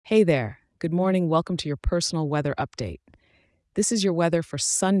Hey there. Good morning. Welcome to your personal weather update. This is your weather for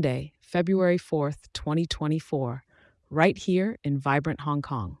Sunday, February 4th, 2024, right here in vibrant Hong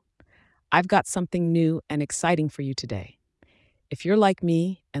Kong. I've got something new and exciting for you today. If you're like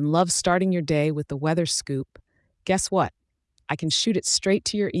me and love starting your day with the weather scoop, guess what? I can shoot it straight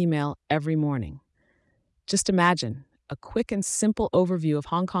to your email every morning. Just imagine a quick and simple overview of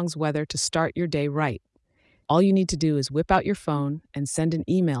Hong Kong's weather to start your day right. All you need to do is whip out your phone and send an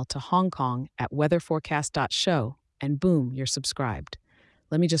email to Hong Kong at weatherforecast.show, and boom, you're subscribed.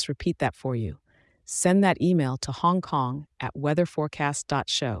 Let me just repeat that for you. Send that email to Hong Kong at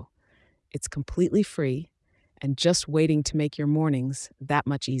weatherforecast.show. It's completely free and just waiting to make your mornings that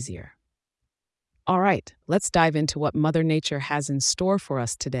much easier. All right, let's dive into what Mother Nature has in store for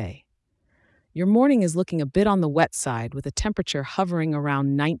us today. Your morning is looking a bit on the wet side with a temperature hovering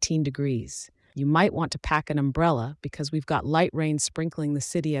around 19 degrees. You might want to pack an umbrella because we've got light rain sprinkling the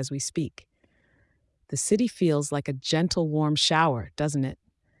city as we speak. The city feels like a gentle, warm shower, doesn't it?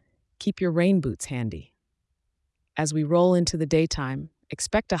 Keep your rain boots handy. As we roll into the daytime,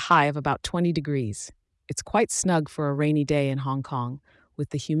 expect a high of about 20 degrees. It's quite snug for a rainy day in Hong Kong,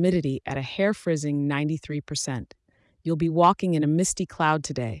 with the humidity at a hair-frizzing 93%. You'll be walking in a misty cloud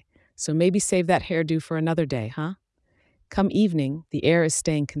today, so maybe save that hairdo for another day, huh? Come evening, the air is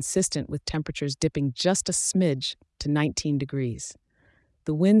staying consistent with temperatures dipping just a smidge to 19 degrees.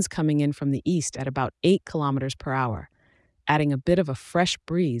 The wind's coming in from the east at about 8 kilometers per hour, adding a bit of a fresh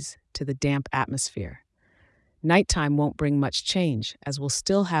breeze to the damp atmosphere. Nighttime won't bring much change, as we'll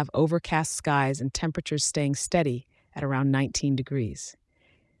still have overcast skies and temperatures staying steady at around 19 degrees.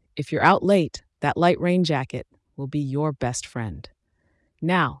 If you're out late, that light rain jacket will be your best friend.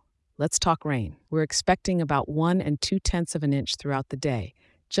 Now, let's talk rain. We're expecting about 1 2/10 of an inch throughout the day,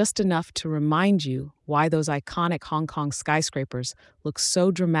 just enough to remind you why those iconic Hong Kong skyscrapers look so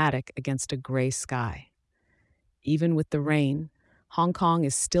dramatic against a gray sky. Even with the rain, Hong Kong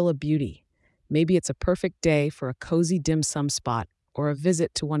is still a beauty. Maybe it's a perfect day for a cozy dim sum spot or a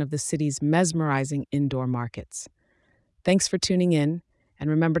visit to one of the city's mesmerizing indoor markets. Thanks for tuning in,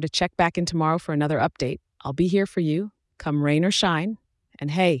 and remember to check back in tomorrow for another update. I'll be here for you, come rain or shine. And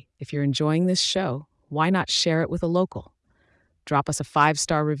hey, if you're enjoying this show, why not share it with a local? Drop us a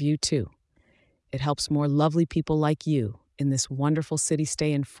 5-star review too. It helps more lovely people like you in this wonderful city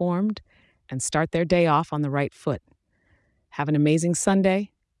stay informed and start their day off on the right foot. Have an amazing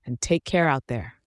Sunday and take care out there.